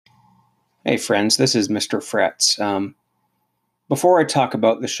Hey friends, this is Mr. Fretz. Before I talk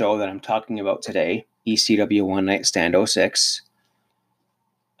about the show that I'm talking about today, ECW One Night Stand '06,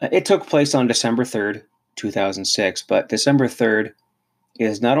 it took place on December 3rd, 2006, but December 3rd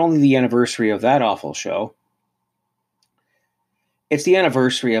is not only the anniversary of that awful show, it's the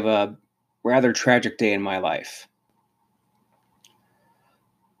anniversary of a rather tragic day in my life.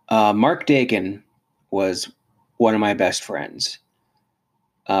 Mark Dakin was one of my best friends.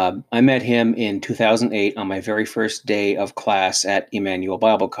 I met him in 2008 on my very first day of class at Emmanuel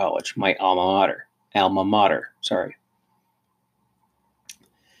Bible College, my alma mater. Sorry.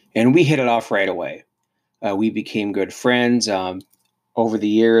 And we hit it off right away. We became good friends. Over the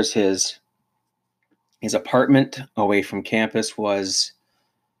years, his apartment away from campus was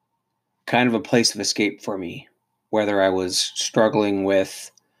kind of a place of escape for me, whether I was struggling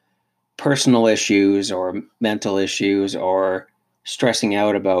with personal issues or mental issues or stressing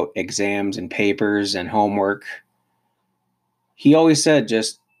out about exams and papers and homework. He always said,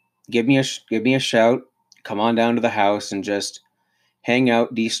 just give me a shout, come on down to the house and just hang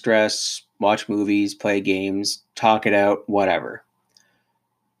out, de-stress, watch movies, play games, talk it out, whatever.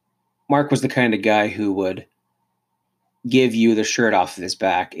 Mark was the kind of guy who would give you the shirt off of his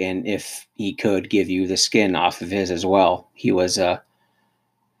back, and if he could, give you the skin off of his as well. He was a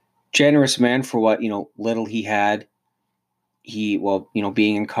generous man for what, little he had.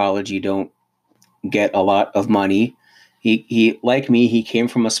 Being in college, you don't get a lot of money. He like me, he came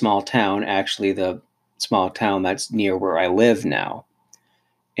from a small town, actually the small town that's near where I live now.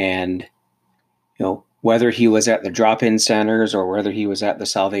 And whether he was at the drop-in centers or whether he was at the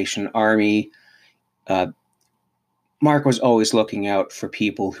Salvation Army, Mark was always looking out for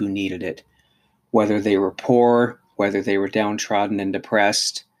people who needed it, whether they were poor, whether they were downtrodden and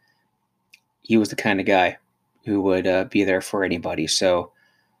depressed. He was the kind of guy who would be there for anybody. So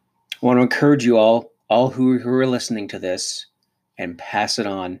I want to encourage you all who are listening to this, and pass it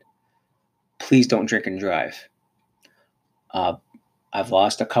on. Please don't drink and drive. I've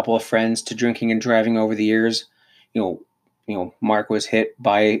lost a couple of friends to drinking and driving over the years. Mark was hit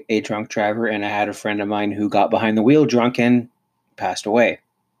by a drunk driver, and I had a friend of mine who got behind the wheel drunk and passed away.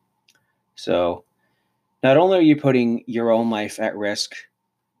 So not only are you putting your own life at risk,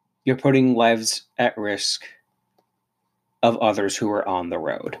 you're putting lives at risk of others who are on the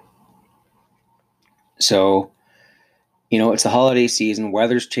road. So, it's the holiday season,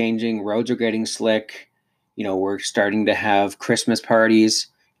 weather's changing, roads are getting slick. We're starting to have Christmas parties.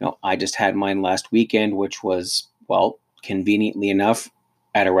 I just had mine last weekend, which was, conveniently enough,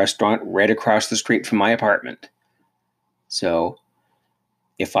 at a restaurant right across the street from my apartment. So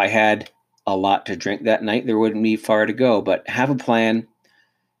if I had a lot to drink that night, there wouldn't be far to go. But have a plan,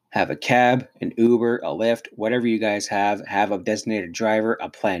 have a cab, an Uber, a Lyft, whatever you guys have a designated driver, a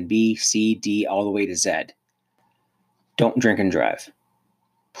plan B, C, D, all the way to Z. Don't drink and drive,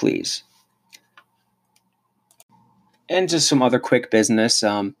 please. And just some other quick business.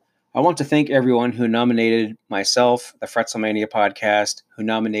 I want to thank everyone who nominated myself, the Fretzelmania podcast, who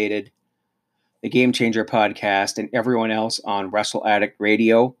nominated the Game Changer podcast, and everyone else on Wrestle Addict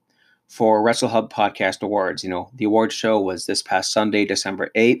Radio for Wrestle Hub Podcast Awards. The award show was this past Sunday, December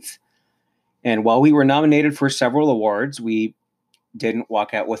 8th. And while we were nominated for several awards, we didn't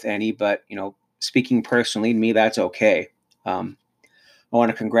walk out with any, but, speaking personally to me, that's okay. I want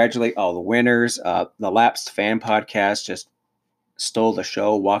to congratulate all the winners. The Lapsed Fan Podcast just stole the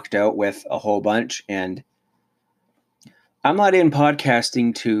show, walked out with a whole bunch. And I'm not in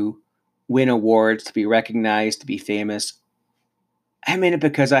podcasting to win awards, to be recognized, to be famous. I'm in it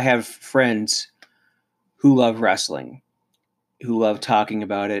because I have friends who love wrestling, who love talking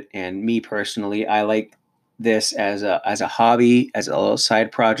about it. And me personally, I like this as a hobby, as a little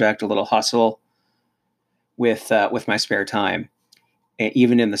side project, a little hustle with my spare time. And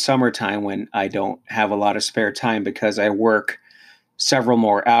even in the summertime when I don't have a lot of spare time because I work several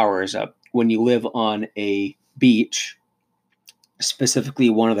more hours. When you live on a beach,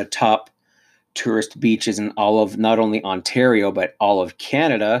 specifically one of the top tourist beaches in all of not only Ontario, but all of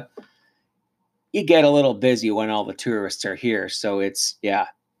Canada, you get a little busy when all the tourists are here. So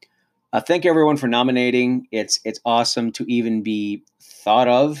thank everyone for nominating. It's awesome to even be thought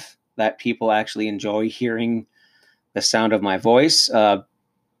of, that people actually enjoy hearing the sound of my voice.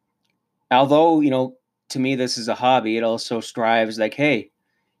 Although, to me, this is a hobby. It also strives like, hey,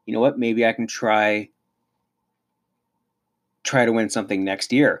 you know what? Maybe I can try to win something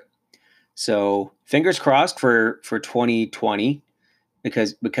next year. So fingers crossed for 2020,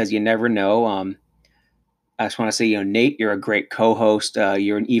 because you never know. I just want to say, Nate, you're a great co-host.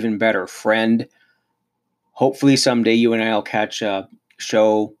 You're an even better friend. Hopefully someday you and I will catch a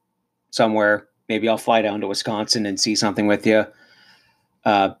show somewhere. Maybe I'll fly down to Wisconsin and see something with you.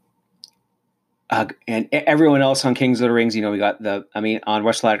 And everyone else on Kings of the Rings, we got on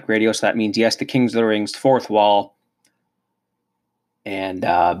Wrestle Addict Radio, so that means, yes, the Kings of the Rings, Fourth Wall, and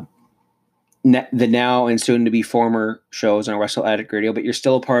the now and soon to be former shows on Wrestle Addict Radio, but you're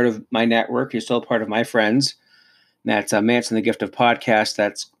still a part of my network. You're still a part of my friends. That's Mance and the Gift of Podcast.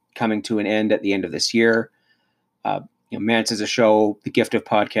 That's coming to an end at the end of this year. Mance is a show, the Gift of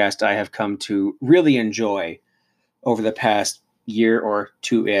Podcast, I have come to really enjoy over the past year or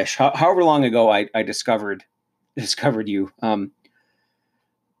two-ish. However long ago I discovered you.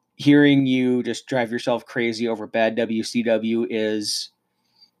 Hearing you just drive yourself crazy over bad WCW is,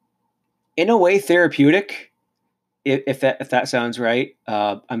 in a way, therapeutic. If that sounds right.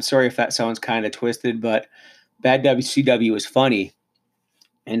 I'm sorry if that sounds kind of twisted, but bad WCW is funny.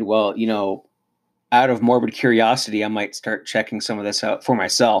 And well, out of morbid curiosity, I might start checking some of this out for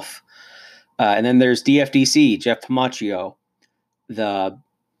myself. And then there's DFDC, Jeff Pomaccio, the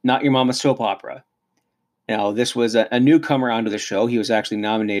Not Your Mama soap opera. Now, this was a newcomer onto the show. He was actually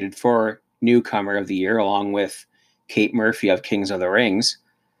nominated for Newcomer of the Year, along with Kate Murphy of Kings of the Rings.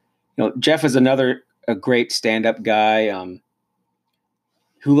 Jeff is a great stand-up guy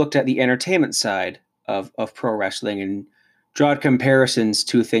who looked at the entertainment side of pro wrestling and draw comparisons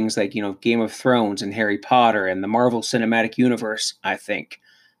to things like, Game of Thrones and Harry Potter and the Marvel Cinematic Universe, I think.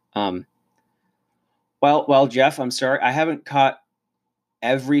 Well, Jeff, I'm sorry, I haven't caught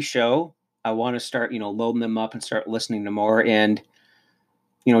every show. I want to start, loading them up and start listening to more. And,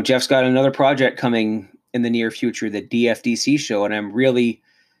 Jeff's got another project coming in the near future, the DFDC show. And I'm really,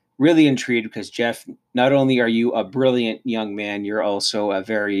 really intrigued because, Jeff, not only are you a brilliant young man, you're also a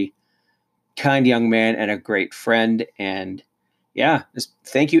very kind young man and a great friend. And yeah, just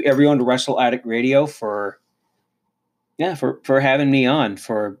thank you everyone to Wrestle Addict Radio for having me on,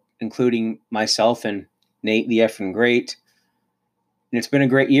 for including myself and Nate the effing great. And it's been a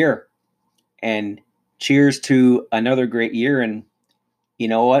great year. And cheers to another great year. And you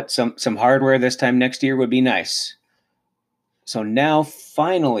know what? Some hardware this time next year would be nice. So now,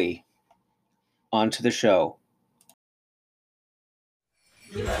 finally, on to the show.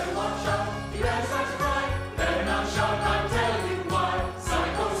 You better watch out. You better start to cry. Better not shout. I'm telling you why.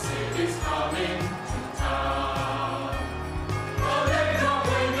 Psycho Sid is coming to town. Oh, let it out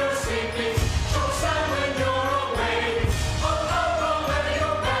when you're sleeping. Show sign when you're awake. Oh, whether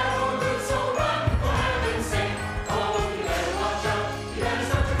you're bad or good, so run for heaven's sake. Oh, you better watch out. You better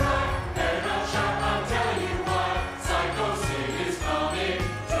start to cry. Better not shout. I'm telling you why. Psycho Sid is coming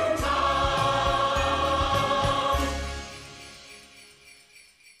to town.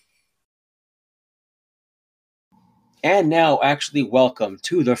 And now, actually, welcome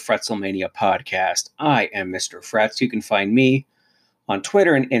to the Fretzelmania podcast. I am Mr. Fretz. You can find me on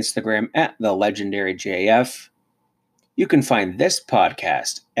Twitter and Instagram at the legendary JF. You can find this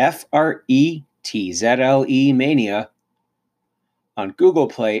podcast, FRETZLE Mania, on Google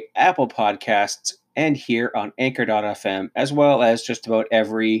Play, Apple Podcasts, and here on Anchor.fm, as well as just about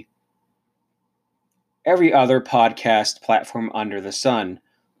every other podcast platform under the sun,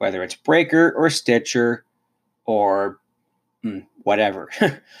 whether it's Breaker or Stitcher or whatever.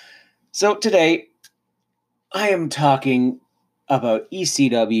 So today, I am talking about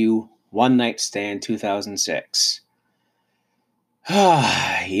ECW One Night Stand 2006.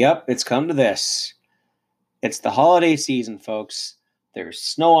 Yep, it's come to this. It's the holiday season, folks. There's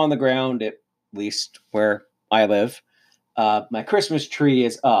snow on the ground, at least where I live. My Christmas tree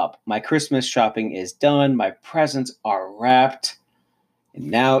is up. My Christmas shopping is done. My presents are wrapped. And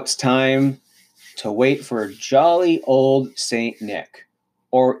now it's time to wait for jolly old Saint Nick,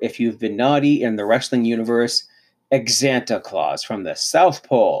 or if you've been naughty in the wrestling universe, Xanta Claus from the South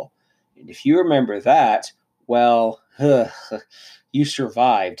Pole. And if you remember that, well, you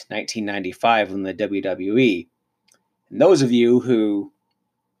survived 1995 in the WWE. And those of you who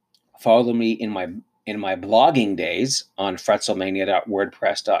follow me in my blogging days on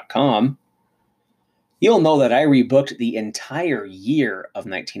fretzelmania.wordpress.com, you'll know that I rebooked the entire year of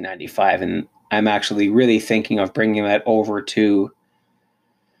 1995, and I'm actually really thinking of bringing that over to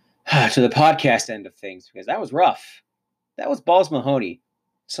the podcast end of things, because that was rough. That was Balls Mahoney,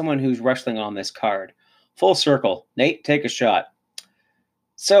 someone who's wrestling on this card. Full circle. Nate, take a shot.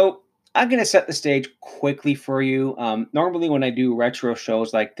 So I'm going to set the stage quickly for you. Normally when I do retro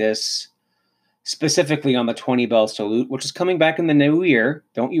shows like this, specifically on the 20 Bell Salute, which is coming back in the new year,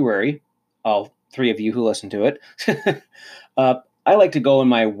 don't you worry, all three of you who listen to it, I like to go in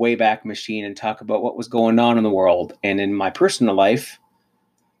my Wayback Machine and talk about what was going on in the world and in my personal life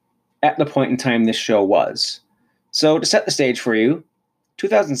at the point in time this show was. So to set the stage for you,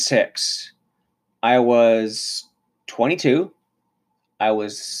 2006. I was 22. I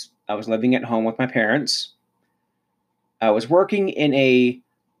was living at home with my parents. I was working in a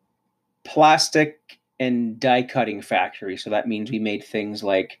plastic and die cutting factory. So that means we made things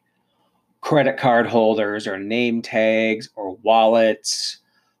like credit card holders or name tags or wallets,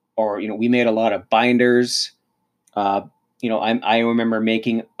 or we made a lot of binders. Uh, I remember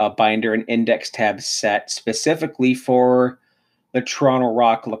making a binder and index tab set specifically for the Toronto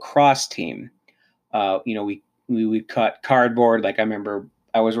Rock lacrosse team. We would cut cardboard. Like I remember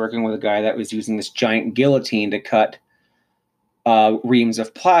I was working with a guy that was using this giant guillotine to cut reams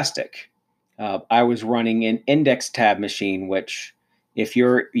of plastic. I was running an index tab machine, which if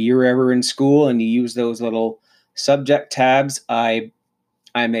you're ever in school and you use those little subject tabs, I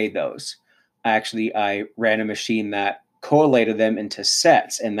made those. I ran a machine that collated them into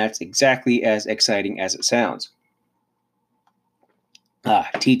sets, and that's exactly as exciting as it sounds.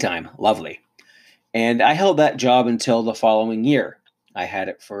 Tea time, lovely. And I held that job until the following year. I had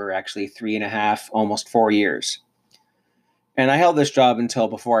it for actually 3.5, almost 4 years. And I held this job until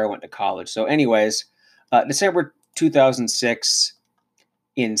before I went to college. So anyways, December 2006,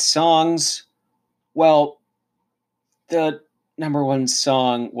 in songs, well, the number one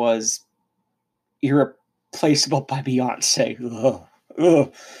song was Irreplaceable by Beyonce. Ugh.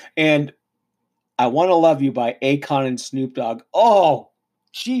 Ugh. And I Want to Love You by Akon and Snoop Dogg. Oh,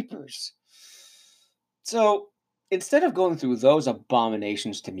 jeepers. So instead of going through those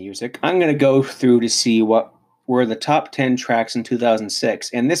abominations to music, I'm going to go through to see what were the top 10 tracks in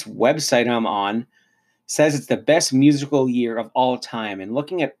 2006. And this website I'm on says it's the best musical year of all time. And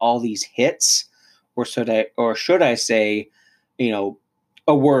looking at all these hits, or should I say,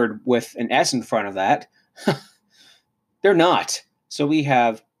 a word with an S in front of that, they're not. So we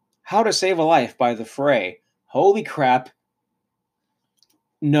have How to Save a Life by The Fray. Holy crap.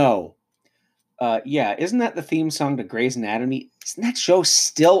 No. Yeah, isn't that the theme song to Grey's Anatomy? Isn't that show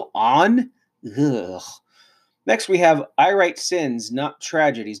still on? Ugh. Next, we have I Write Sins, Not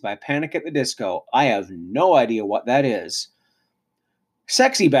Tragedies by Panic at the Disco. I have no idea what that is.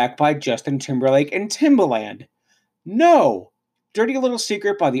 Sexy Back by Justin Timberlake and Timbaland. No. Dirty Little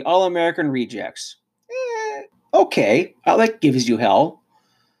Secret by the All American Rejects. Okay, I like Gives You Hell.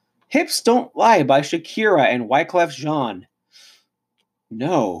 Hips Don't Lie by Shakira and Wyclef Jean.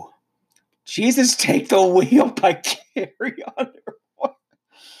 No. Jesus Take the Wheel by Carrie Underwood.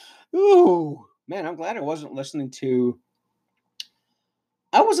 Ooh, man, I'm glad I wasn't listening to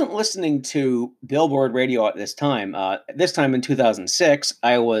Billboard Radio at this time. This time in 2006,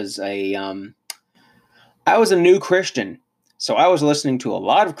 I was a new Christian, so I was listening to a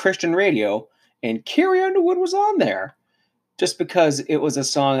lot of Christian radio, and Carrie Underwood was on there, just because it was a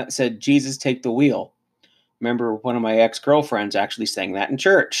song that said "Jesus Take the Wheel." Remember, one of my ex-girlfriends actually sang that in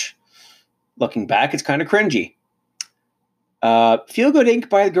church. Looking back, it's kind of cringy. Feel Good Inc.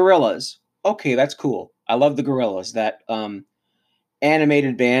 by the Gorillaz. Okay, that's cool. I love the Gorillaz. That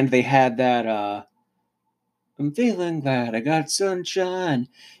animated band, they had that I'm feeling glad I got sunshine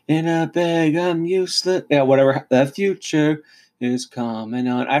in a bag, I'm useless. Yeah, whatever. The future is coming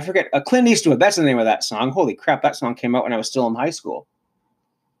on. I forget. Clint Eastwood, that's the name of that song. Holy crap, that song came out when I was still in high school.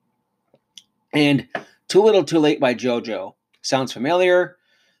 And Too Little Too Late by JoJo. Sounds familiar,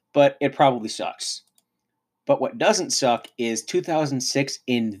 but it probably sucks. But what doesn't suck is 2006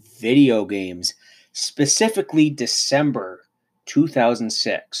 in video games, specifically December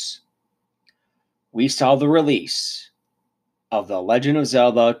 2006. We saw the release of The Legend of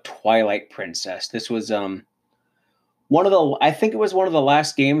Zelda Twilight Princess. This was I think it was one of the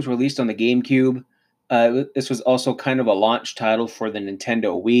last games released on the GameCube. This was also kind of a launch title for the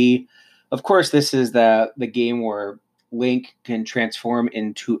Nintendo Wii. Of course, this is the game where Link can transform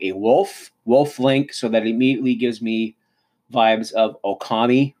into a wolf Link, so that immediately gives me vibes of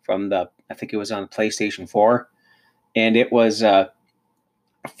Okami from I think it was on PlayStation 4. And it was a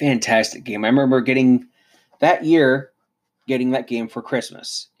fantastic game. I remember getting that game for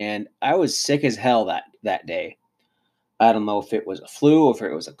Christmas, and I was sick as hell that day. I don't know if it was a flu or if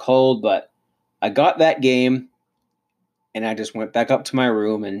it was a cold, but I got that game, and I just went back up to my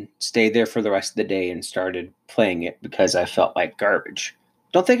room and stayed there for the rest of the day and started playing it because I felt like garbage.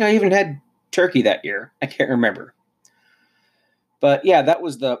 Don't think I even had turkey that year. I can't remember. But yeah, that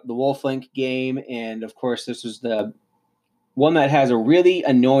was the Wolf Link game, and of course this was the one that has a really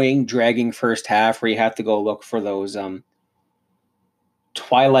annoying, dragging first half where you have to go look for those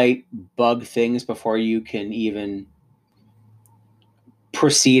Twilight bug things before you can even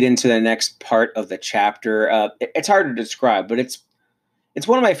proceed into the next part of the chapter. It's hard to describe, but it's It's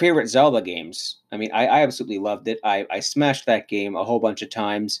one of my favorite Zelda games. I mean, I absolutely loved it. I smashed that game a whole bunch of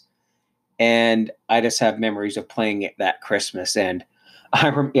times, and I just have memories of playing it that Christmas. And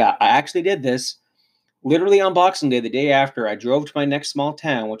I actually did this literally on Boxing Day, the day after. I drove to my next small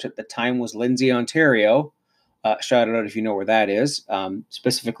town, which at the time was Lindsay, Ontario. Shout out if you know where that is.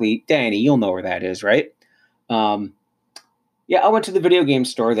 Specifically, Danny, you'll know where that is, right? Um, yeah, I went to the video game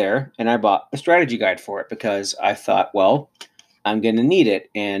store there and I bought a strategy guide for it because I thought, well, I'm going to need it.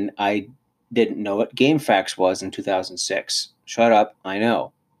 And I didn't know what GameFAQs was in 2006. Shut up, I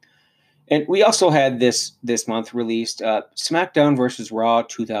know. And we also had this month released SmackDown versus Raw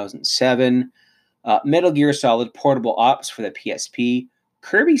 2007, Metal Gear Solid Portable Ops for the PSP,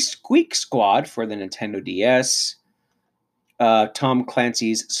 Kirby Squeak Squad for the Nintendo DS, Tom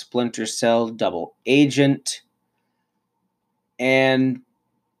Clancy's Splinter Cell Double Agent, and,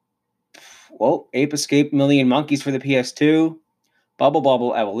 well, Ape Escape Million Monkeys for the PS2, Bubble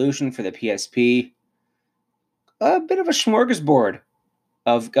Bobble Evolution for the PSP. A bit of a smorgasbord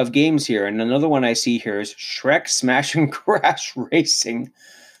of games here. And another one I see here is Shrek Smash and Crash Racing.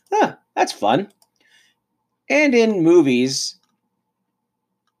 That's fun. And in movies,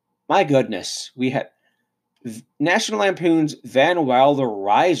 my goodness, we had National Lampoon's Van Wilder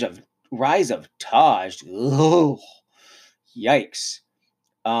Rise of Taj. Ugh, yikes.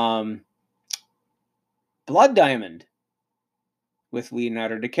 Blood Diamond with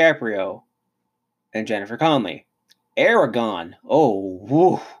Leonardo DiCaprio and Jennifer Connelly. Aragon. Oh,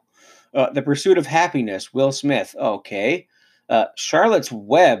 woo. The Pursuit of Happiness. Will Smith. Okay. Charlotte's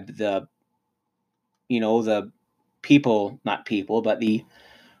Web. The people, not people, but the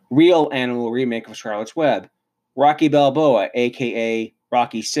real animal remake of Charlotte's Web. Rocky Balboa, aka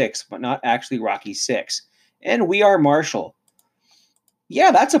Rocky 6, but not actually Rocky 6. And We Are Marshall.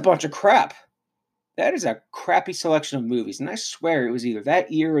 Yeah, that's a bunch of crap. That is a crappy selection of movies. And I swear it was either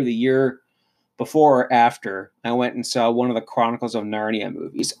that year or the year before or after I went and saw one of the Chronicles of Narnia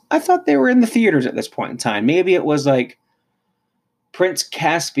movies. I thought they were in the theaters at this point in time. Maybe it was like Prince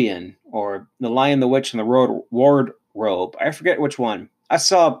Caspian or The Lion, the Witch, and the Wardrobe. I forget which one. I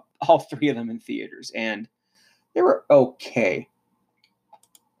saw all three of them in theaters, and they were okay.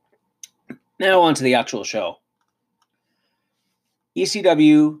 Now on to the actual show.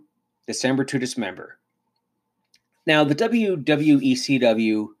 ECW, December to Dismember. Now, the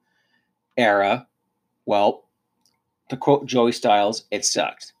WWECW era, well, to quote Joey Styles, it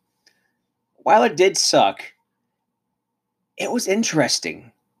sucked. While it did suck, it was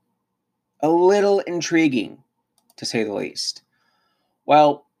interesting. A little intriguing, to say the least.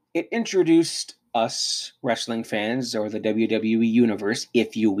 While it introduced us wrestling fans, or the WWE universe,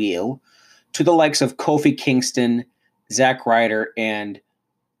 if you will, to the likes of Kofi Kingston, Zack Ryder, and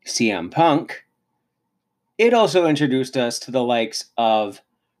CM Punk, it also introduced us to the likes of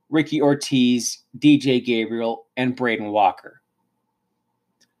Ricky Ortiz, DJ Gabriel, and Braden Walker.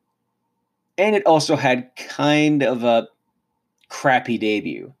 And it also had kind of a crappy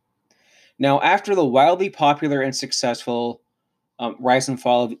debut. Now, after the wildly popular and successful Rise and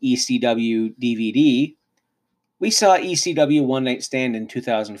Fall of ECW DVD, we saw ECW One Night Stand in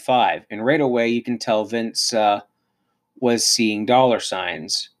 2005, and right away you can tell Vince was seeing dollar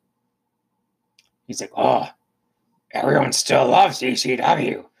signs. He's like, oh, everyone still loves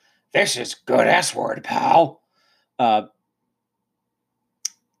ECW. This is good S-word, pal.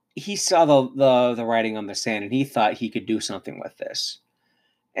 He saw the writing on the sand, and he thought he could do something with this.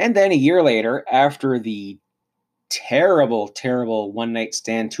 And then a year later, after the terrible, terrible One Night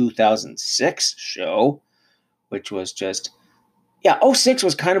Stand 2006 show, which was just, 06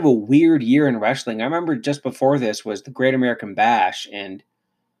 was kind of a weird year in wrestling. I remember just before this was the Great American Bash, and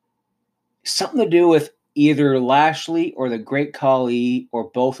something to do with either Lashley or the Great Khali, or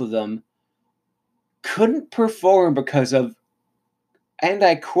both of them, couldn't perform because of, and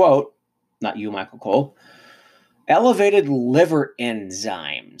I quote, not you, Michael Cole, elevated liver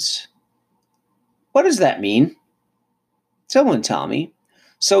enzymes. What does that mean? Someone tell me.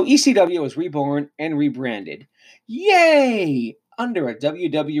 So ECW was reborn and rebranded. Yay! Under a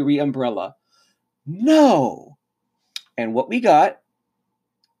WWE umbrella. No! And what we got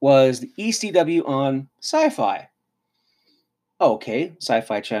was the ECW on Sci-Fi. Okay,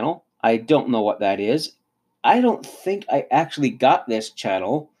 Sci-Fi Channel. I don't know what that is. I don't think I actually got this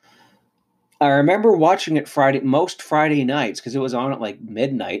channel. I remember watching it most Friday nights, because it was on at like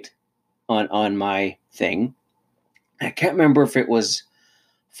midnight on my thing. I can't remember if it was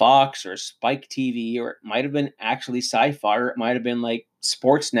Fox or Spike TV, or it might have been actually Sci-Fi, or it might have been like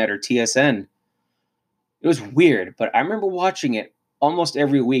Sportsnet or TSN. It was weird, but I remember watching it almost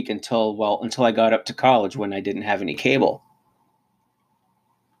every week until I got up to college, when I didn't have any cable.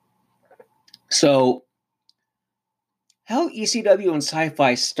 So, how ECW and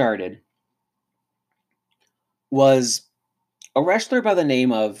Sci-Fi started was a wrestler by the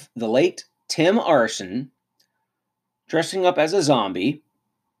name of the late Tim Arson dressing up as a zombie,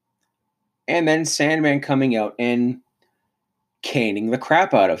 and then Sandman coming out and caning the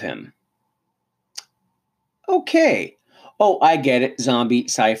crap out of him. Okay. Oh, I get it. Zombie,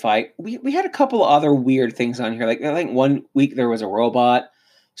 sci-fi. We had a couple of other weird things on here. Like I think one week there was a robot.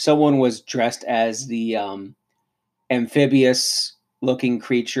 Someone was dressed as the amphibious looking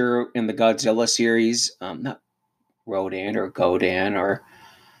creature in the Godzilla series. Not Rodan or Godan or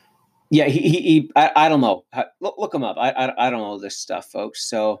yeah. I don't know. Look him up. I don't know this stuff, folks.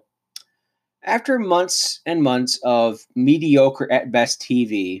 So after months and months of mediocre at best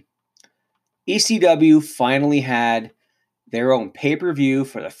TV, ECW finally had their own pay-per-view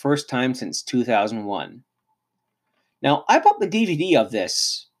for the first time since 2001. Now, I bought the DVD of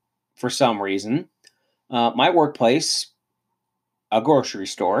this for some reason. My workplace, a grocery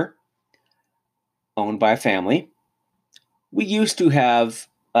store owned by a family, we used to have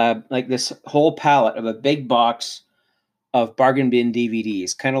like this whole pallet of a big box of bargain bin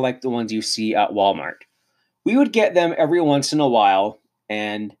DVDs, kind of like the ones you see at Walmart. We would get them every once in a while,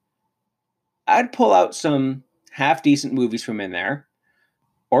 and I'd pull out some half decent movies from in there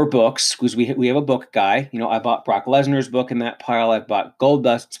or books because we have a book guy. You know, I bought Brock Lesnar's book in that pile. I've bought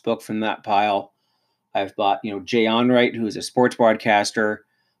Goldust's book from that pile. I've bought Jay Onrait, who is a sports broadcaster,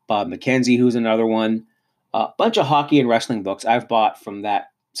 Bob McKenzie, who's another one. A bunch of hockey and wrestling books I've bought from that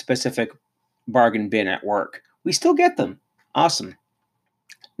specific bargain bin at work. We still get them. Awesome.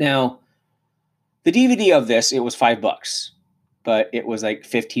 Now, the DVD of this, it was $5, but it was like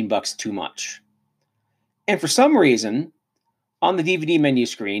 $15 too much. And for some reason, on the DVD menu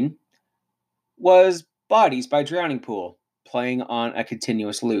screen was Bodies by Drowning Pool playing on a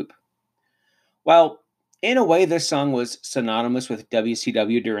continuous loop. Well, in a way, this song was synonymous with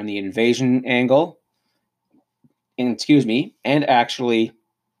WCW during the Invasion angle. And actually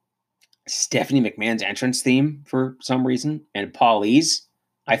Stephanie McMahon's entrance theme for some reason, and Paulie's,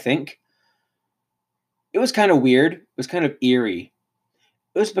 I think. It was kind of weird. It was kind of eerie.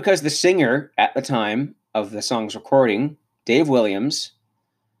 It was because the singer at the time of the song's recording, Dave Williams,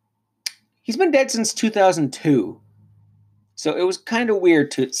 he's been dead since 2002. So it was kind of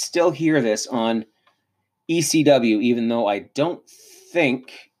weird to still hear this on ECW, even though I don't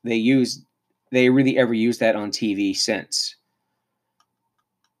think they really ever used that on TV since.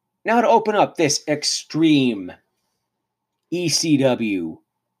 Now to open up this extreme ECW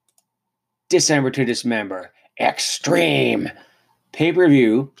December to Dismember extreme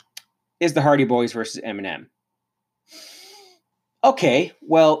pay-per-view is the Hardy Boys versus MNM. Okay,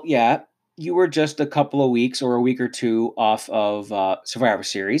 well, yeah, you were just a couple of weeks or a week or two off of Survivor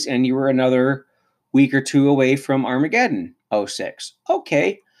Series, and you were another week or two away from Armageddon 06.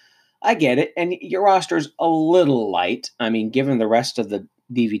 Okay, I get it. And your roster's a little light. I mean, given the rest of the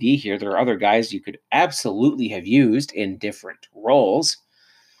DVD here, there are other guys you could absolutely have used in different roles.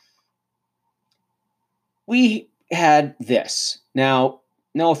 We had this. Now,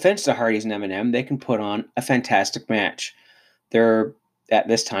 no offense to Hardys and MNM, they can put on a fantastic match. They're at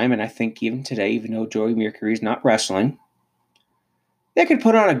this time, and I think even today, even though Joey Mercury's not wrestling, they could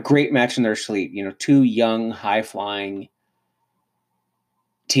put on a great match in their sleep. Two young, high-flying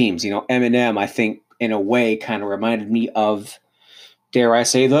teams. MNM, I think, in a way, kind of reminded me of, dare I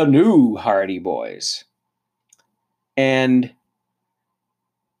say, the new Hardy Boys. And,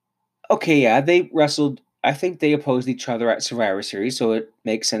 okay, yeah, they wrestled. I think they opposed each other at Survivor Series, so it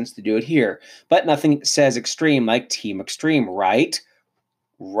makes sense to do it here. But nothing says extreme like Team Extreme, right?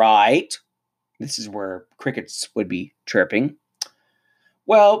 Right. This is where crickets would be chirping.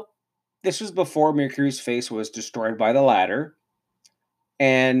 Well, this was before Mercury's face was destroyed by the ladder,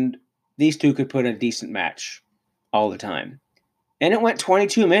 and these two could put in a decent match all the time. And it went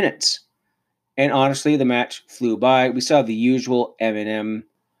 22 minutes. And honestly, the match flew by. We saw the usual MNM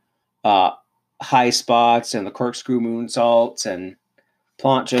high spots and the corkscrew moonsaults and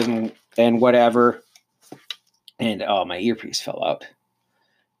planches and whatever. And, oh, my earpiece fell out.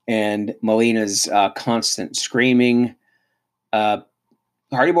 And Melina's constant screaming.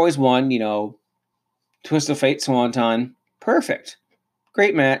 Hardy Boys won, Twist of Fate Swanton. Perfect.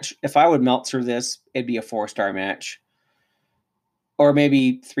 Great match. If I would melt through this, it'd be a 4-star match. Or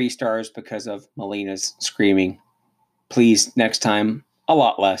maybe 3 stars because of Melina's screaming. Please, next time, a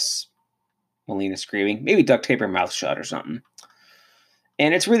lot less Melina screaming. Maybe duct tape her mouth shut or something.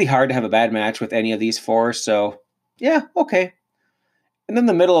 And it's really hard to have a bad match with any of these 4, so yeah, okay. And then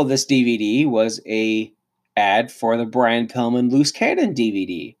the middle of this DVD was a ad for the Brian Pillman Loose Cannon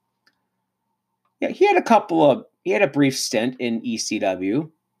DVD. Yeah, he had a brief stint in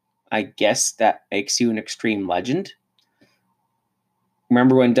ECW. I guess that makes you an Extreme legend.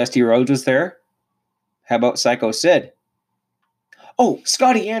 Remember when Dusty Rhodes was there? How about Psycho Sid? Oh,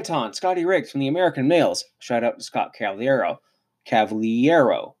 Scotty Riggs from the American Males. Shout out to Scott Cavaliero.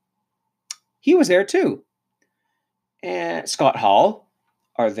 He was there too. And Scott Hall.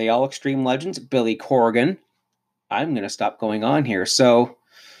 Are they all Extreme legends? Billy Corgan. I'm going to stop going on here. So,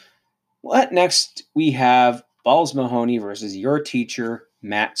 what next? We have Balls Mahoney versus your teacher,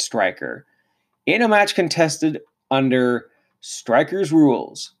 Matt Striker, in a match contested under Striker's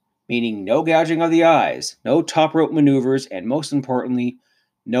rules, meaning no gouging of the eyes, no top rope maneuvers, and most importantly,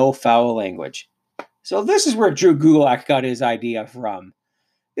 no foul language. So this is where Drew Gulak got his idea from.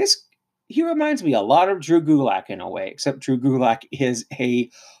 He reminds me a lot of Drew Gulak in a way, except Drew Gulak is a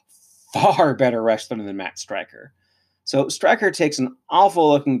far better wrestler than Matt Striker. So Striker takes an awful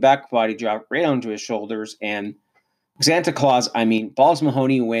looking back body drop right onto his shoulders, and Balls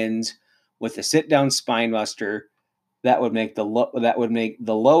Mahoney wins with a sit down spine buster that would make the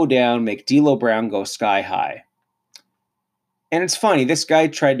low down make D'Lo Brown go sky high. And it's funny, this guy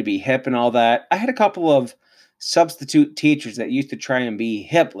tried to be hip and all that. I had a couple of substitute teachers that used to try and be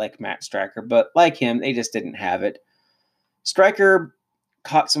hip like Matt Striker, but like him, they just didn't have it. Striker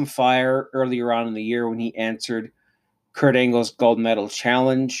caught some fire earlier on in the year when he answered Kurt Angle's gold medal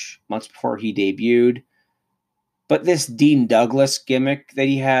challenge months before he debuted. But this Dean Douglas gimmick that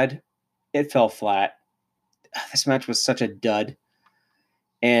he had, it fell flat. This match was such a dud.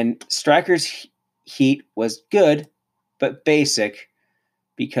 And Striker's heat was good, but basic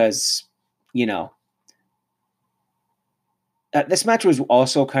because, this match was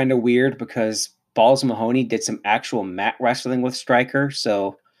also kind of weird because Balls Mahoney did some actual mat wrestling with Striker.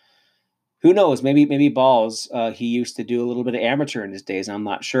 So who knows? Maybe Balls, he used to do a little bit of amateur in his days. I'm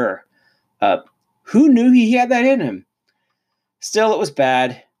not sure. Who knew he had that in him? Still, it was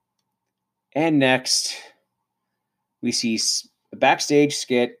bad. And next, we see a backstage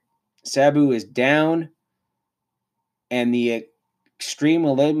skit. Sabu is down, and the Extreme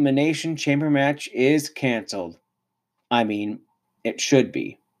Elimination Chamber match is canceled. I mean, it should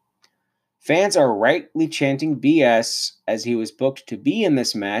be. Fans are rightly chanting BS as he was booked to be in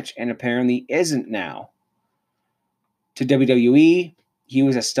this match and apparently isn't now. To WWE, he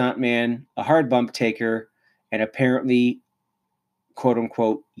was a stuntman, a hard bump taker, and apparently,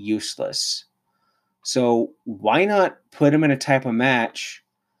 quote-unquote, useless. So why not put him in a type of match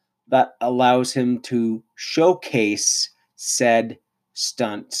that allows him to showcase said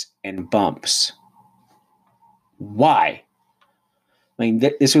stunts and bumps? Why? I mean,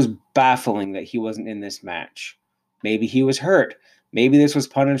 this was baffling that he wasn't in this match. Maybe he was hurt. Maybe this was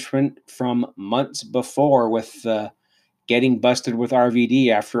punishment from months before with getting busted with RVD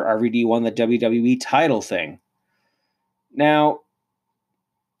after RVD won the WWE title thing. Now,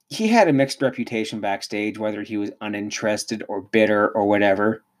 he had a mixed reputation backstage, whether he was uninterested or bitter or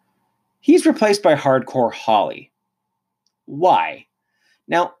whatever. He's replaced by Hardcore Holly. Why?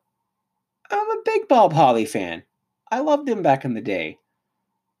 Now, I'm a big Bob Holly fan. I loved him back in the day.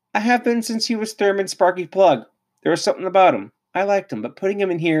 I have been since he was Thurman Sparky Plug. There was something about him. I liked him, but putting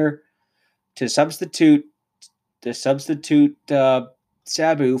him in here to substitute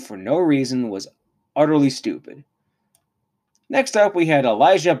Sabu for no reason was utterly stupid. Next up, we had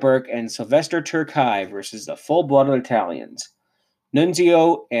Elijah Burke and Sylvester Terkay versus the full-blooded Italians,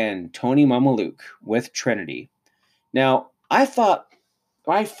 Nunzio and Tony Mamaluke with Trinity. Now, I forgot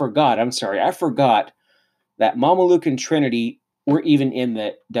that Mamaluke and Trinity were even in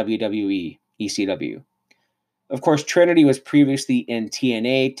the WWE ECW. Of course, Trinity was previously in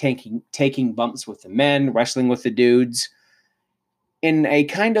TNA, taking bumps with the men, wrestling with the dudes, in a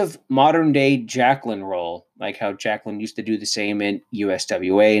kind of modern-day Jacqueline role, like how Jacqueline used to do the same in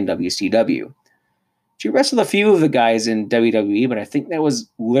USWA and WCW. She wrestled a few of the guys in WWE, but I think that was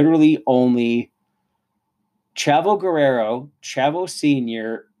literally only Chavo Guerrero, Chavo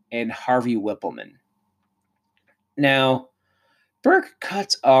Sr., and Harvey Whippleman. Now, Burke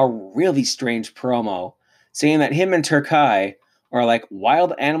cuts a really strange promo, saying that him and Terkay are like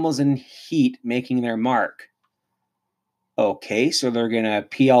wild animals in heat making their mark. Okay, so they're going to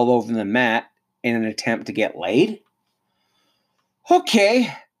pee all over the mat in an attempt to get laid?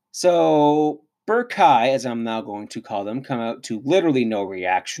 Okay, so Burke High, as I'm now going to call them, come out to literally no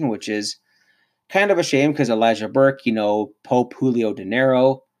reaction, which is kind of a shame because Elijah Burke, Pope Julio De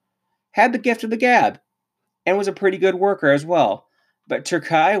Niro, had the gift of the gab and was a pretty good worker as well. But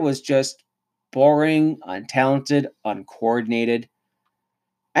Terkay was just boring, untalented, uncoordinated.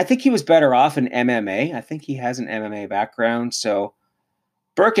 I think he was better off in MMA. I think he has an MMA background, so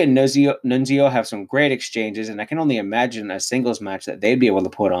Burke and Nunzio have some great exchanges, and I can only imagine a singles match that they'd be able to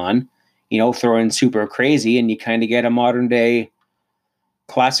put on. Throw in Super Crazy, and you kind of get a modern day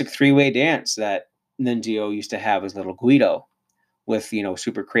classic three-way dance that Nunzio used to have as Little Guido with,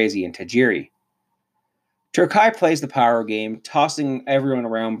 Super Crazy and Tajiri. Turkai plays the power game, tossing everyone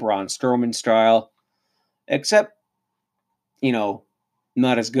around Braun Strowman style, except, not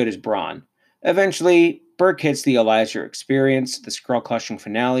as good as Braun. Eventually, Burke hits the Elijah Experience, the Skull Crushing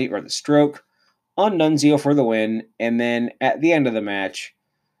Finale, or the Stroke, on Nunzio for the win, and then at the end of the match,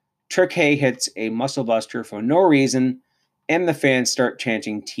 Turkay hits a Muscle Buster for no reason, and the fans start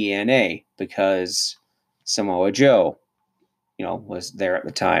chanting TNA because Samoa Joe, was there at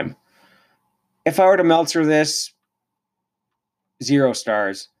the time. If I were to Meltzer this, 0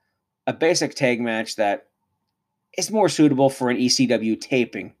 stars. A basic tag match that is more suitable for an ECW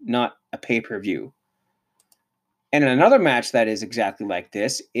taping, not a pay-per-view. And another match that is exactly like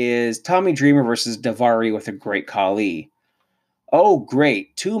this is Tommy Dreamer versus Daivari with a Great Khali. Oh,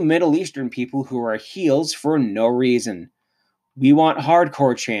 great. 2 Middle Eastern people who are heels for no reason. We want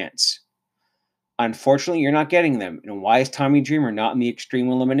hardcore chants. Unfortunately, you're not getting them. And why is Tommy Dreamer not in the Extreme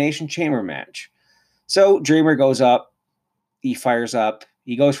Elimination Chamber match? So Dreamer goes up. He fires up.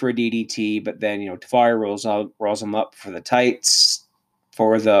 He goes for a DDT, but then, Daivari rolls him up for the tights.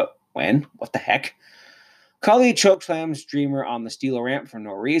 For the win. What the heck? Khali chokeslams Dreamer on the steel ramp for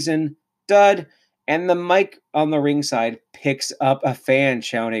no reason. Dud. And the mic on the ringside picks up a fan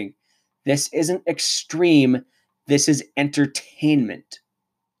shouting, "This isn't extreme. This is entertainment."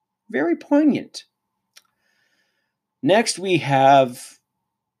 Very poignant. Next we have,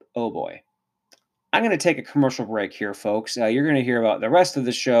 oh boy. I'm going to take a commercial break here, folks. You're going to hear about the rest of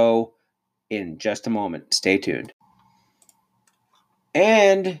the show in just a moment. Stay tuned.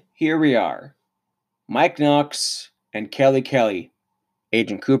 And here we are. Mike Knox and Kelly Kelly.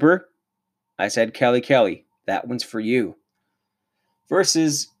 Agent Cooper, I said Kelly Kelly. That one's for you.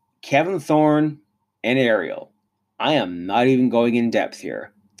 Versus Kevin Thorne and Ariel. I am not even going in depth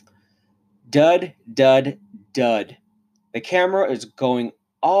here. Dud, dud, dud. The camera is going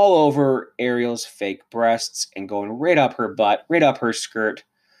all over Ariel's fake breasts and going right up her butt, right up her skirt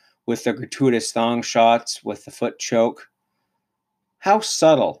with the gratuitous thong shots with the foot choke. How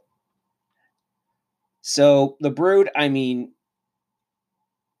subtle. So the Brood, the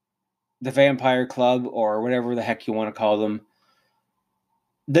Vampire Club or whatever the heck you want to call them.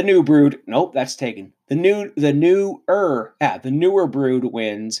 The new Brood, nope, that's taken. The newer Brood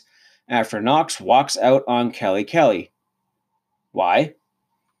wins after Knox walks out on Kelly Kelly. Why?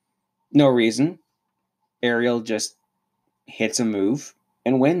 No reason. Ariel just hits a move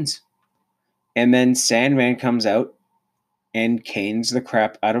and wins. And then Sandman comes out and canes the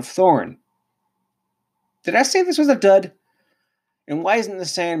crap out of Thorne. Did I say this was a dud? And why isn't the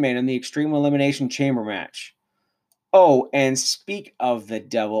Sandman in the Extreme Elimination Chamber match? Oh, and speak of the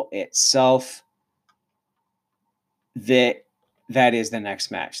devil itself, that is the next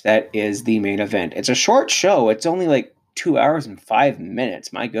match. That is the main event. It's a short show. It's only like 2 hours and 5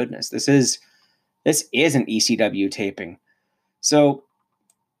 minutes. My goodness, this is an ECW taping. So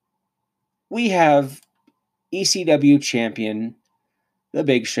we have ECW champion, The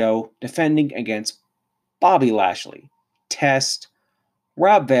Big Show, defending against Bobby Lashley, Test,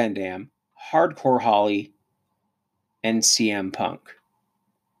 Rob Van Dam, Hardcore Holly, and CM Punk.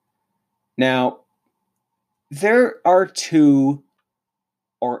 Now, there are 2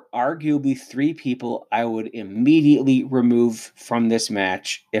 or arguably 3 people I would immediately remove from this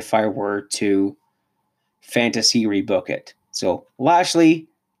match if I were to fantasy rebook it. So, Lashley,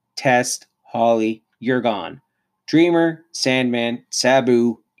 Test, Holly, you're gone. Dreamer, Sandman,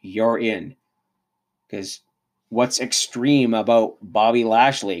 Sabu, you're in. Because what's extreme about Bobby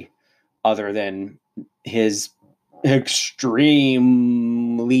Lashley other than his extremely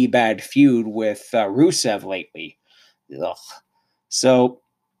bad feud with Rusev lately? Ugh. So,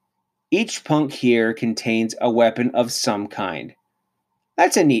 each Punk here contains a weapon of some kind.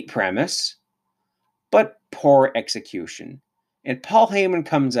 That's a neat premise, but poor execution. And Paul Heyman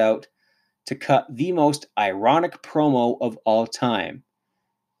comes out to cut the most ironic promo of all time.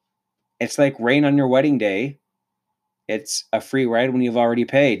 It's like rain on your wedding day. It's a free ride when you've already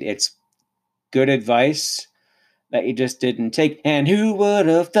paid. It's good advice that you just didn't take. And who would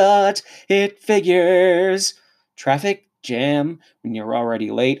have thought it figures? Traffic jam when you're already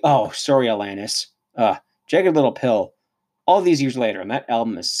late. Oh, sorry, Alanis. Jagged Little Pill. All these years later, and that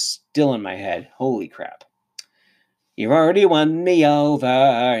album is still in my head. Holy crap. You've already won me over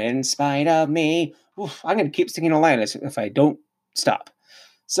in spite of me. Oof, I'm going to keep singing Alanis if I don't stop.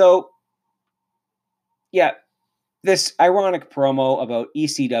 So, yeah, this ironic promo about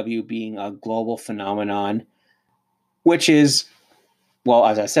ECW being a global phenomenon, which is, well,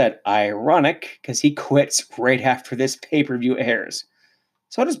 as I said, ironic because he quits right after this pay-per-view airs.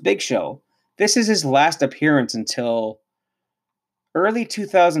 So does Big Show. This is his last appearance until early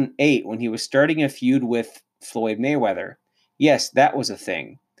 2008 when he was starting a feud with Floyd Mayweather. Yes, that was a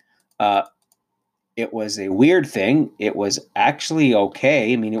thing. It was a weird thing. It was actually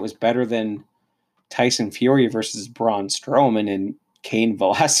okay. I mean, it was better than Tyson Fury versus Braun Strowman and Cain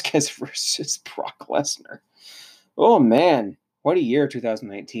Velasquez versus Brock Lesnar. Oh, man. What a year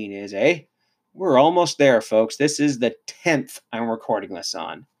 2019 is, eh? We're almost there, folks. This is the 10th I'm recording this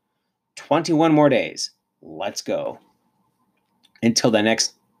on. 21 more days. Let's go. Until the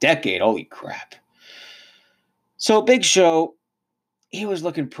next decade. Holy crap. So, Big Show, he was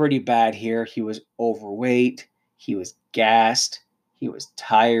looking pretty bad here. He was overweight. He was gassed. He was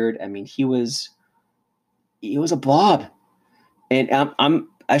tired. I mean, he was a blob. And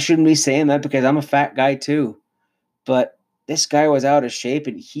I shouldn't be saying that because I'm a fat guy too. But this guy was out of shape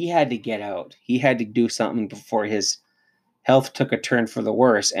and he had to get out. He had to do something before his health took a turn for the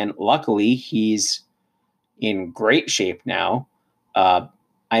worse. And luckily, he's in great shape now.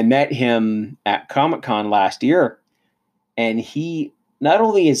 I met him at Comic-Con last year, and he, not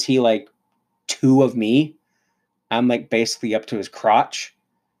only is he like 2 of me, I'm like basically up to his crotch.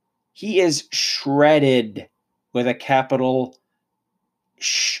 He is shredded with a capital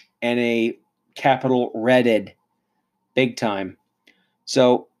sh and a capital redded. Big time.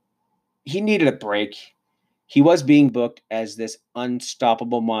 So he needed a break. He was being booked as this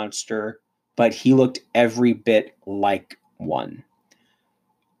unstoppable monster, but he looked every bit like one.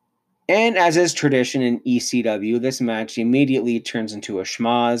 And as is tradition in ECW, this match immediately turns into a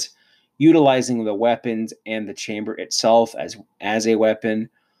schmoz, utilizing the weapons and the chamber itself as a weapon.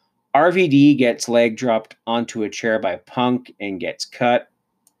 RVD gets leg dropped onto a chair by Punk and gets cut.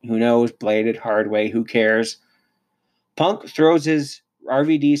 Who knows? Bladed, hard way, who cares? Punk throws his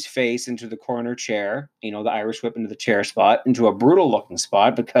RVD's face into the corner chair, the Irish whip into the chair spot, into a brutal looking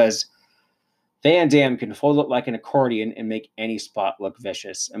spot because Van Dam can fold it like an accordion and make any spot look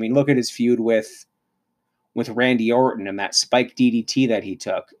vicious. I mean, look at his feud with Randy Orton and that spike DDT that he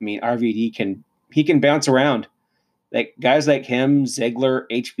took. I mean, RVD can bounce around. Like guys like him, Ziggler,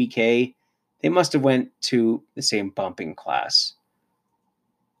 HBK, they must have went to the same bumping class.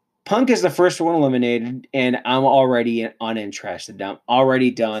 Punk is the first one eliminated, and I'm already uninterested. I'm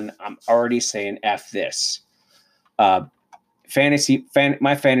already done. I'm already saying F this. My fantasy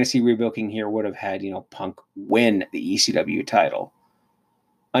rebooking here would have had, Punk win the ECW title.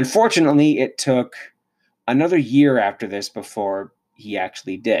 Unfortunately, it took another year after this before he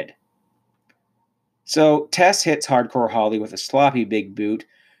actually did. So Test hits Hardcore Holly with a sloppy big boot,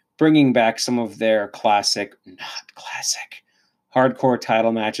 bringing back some of their not classic, hardcore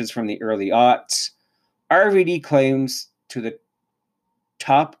title matches from the early aughts. RVD claims to the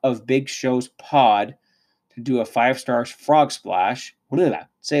top of Big Show's pod to do a 5-star frog splash.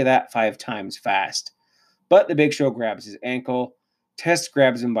 Say that 5 times fast. But the Big Show grabs his ankle. Test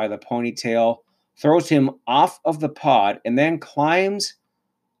grabs him by the ponytail, throws him off of the pod, and then climbs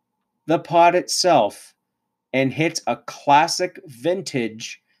the pod itself and hits a classic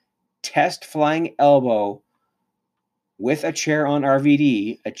vintage Test flying elbow with a chair on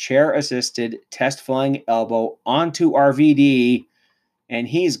RVD, a chair-assisted Test flying elbow onto RVD, and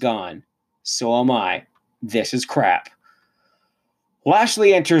he's gone. So am I. This is crap.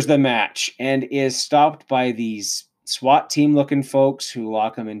 Lashley enters the match and is stopped by these SWAT team-looking folks who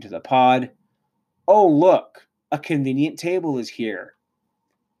lock him into the pod. Oh, look, a convenient table is here.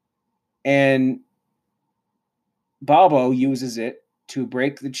 And Bobo uses it to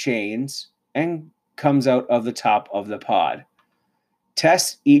break the chains and comes out of the top of the pod.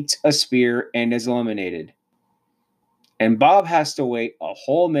 Test eats a spear and is eliminated. And Bob has to wait a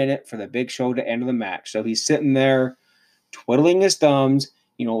whole minute for the Big Show to enter the match. So he's sitting there twiddling his thumbs,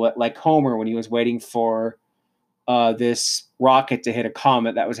 like Homer when he was waiting for this rocket to hit a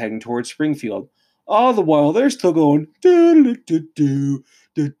comet that was heading towards Springfield. All the while, they're still going, do-do-do-do,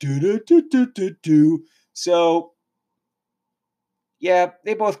 do-do-do-do-do-do. So, yeah,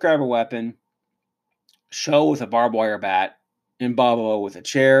 they both grab a weapon. Show with a barbed wire bat, and Bobo with a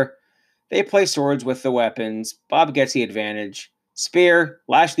chair. They play swords with the weapons. Bob gets the advantage. Spear.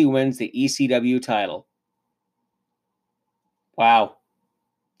 Lashley wins the ECW title. Wow.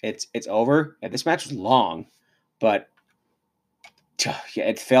 It's over. Yeah, this match was long, but yeah,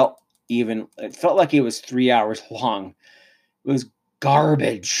 it felt like it was 3 hours long. It was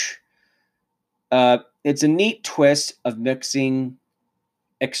garbage. It's a neat twist of mixing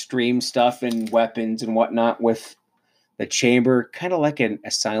extreme stuff and weapons and whatnot with the Chamber, kind of like an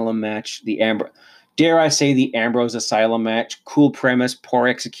Asylum match. Dare I say the Ambrose Asylum match? Cool premise, poor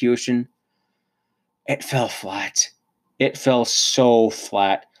execution. It fell flat. It fell so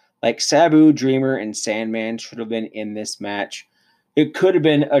flat. Like Sabu, Dreamer, and Sandman should have been in this match. It could have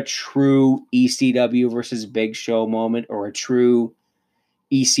been a true ECW versus Big Show moment, or a true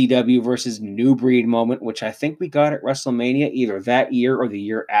ECW versus New Breed moment, which I think we got at WrestleMania either that year or the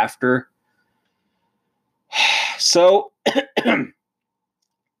year after. So,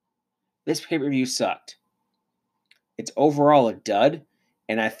 this pay-per-view sucked. It's overall a dud,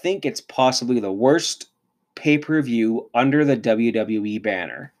 and I think it's possibly the worst pay-per-view under the WWE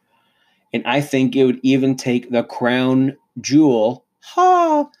banner. And I think it would even take the crown jewel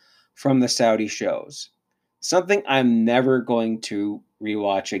from the Saudi shows. Something I'm never going to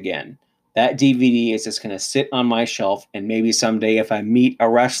rewatch again. That DVD is just going to sit on my shelf, and maybe someday if I meet a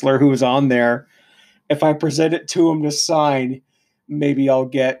wrestler who's on there, if I present it to him to sign, maybe I'll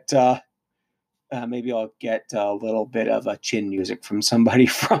get a little bit of a chin music from somebody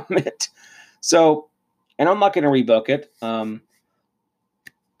from it. So, and I'm not going to rebook it.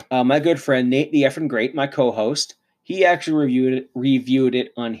 My good friend Nate the Effin' Great, my co-host, he actually reviewed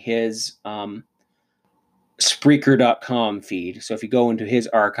it on his Spreaker.com feed. So if you go into his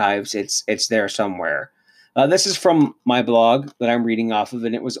archives, it's there somewhere. This is from my blog that I'm reading off of,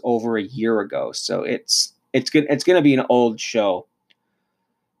 and it was over a year ago. So it's good. It's going to be an old show.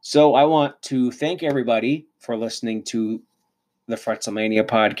 So I want to thank everybody for listening to the Fretzelmania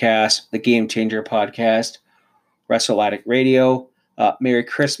podcast, the Game Changer podcast, Wrestle Addict Radio. Merry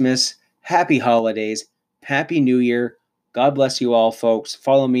Christmas, Happy Holidays, Happy New Year. God bless you all, folks.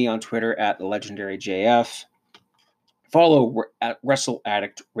 Follow me on Twitter at the Legendary JF. Follow at Wrestle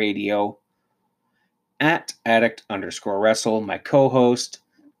Addict Radio, at Addict_Wrestle, my co-host,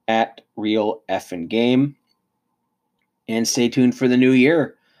 at Real Effin' Game. And stay tuned for the new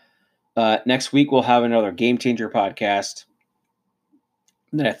year. Next week, we'll have another Game Changer podcast.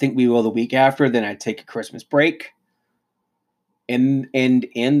 Then I think we will the week after. Then I take a Christmas break. And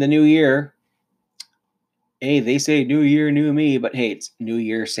in the new year, hey, they say new year, new me, but hey, it's new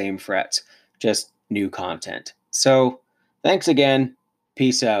year, same frets, just new content. So thanks again.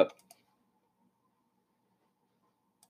 Peace out.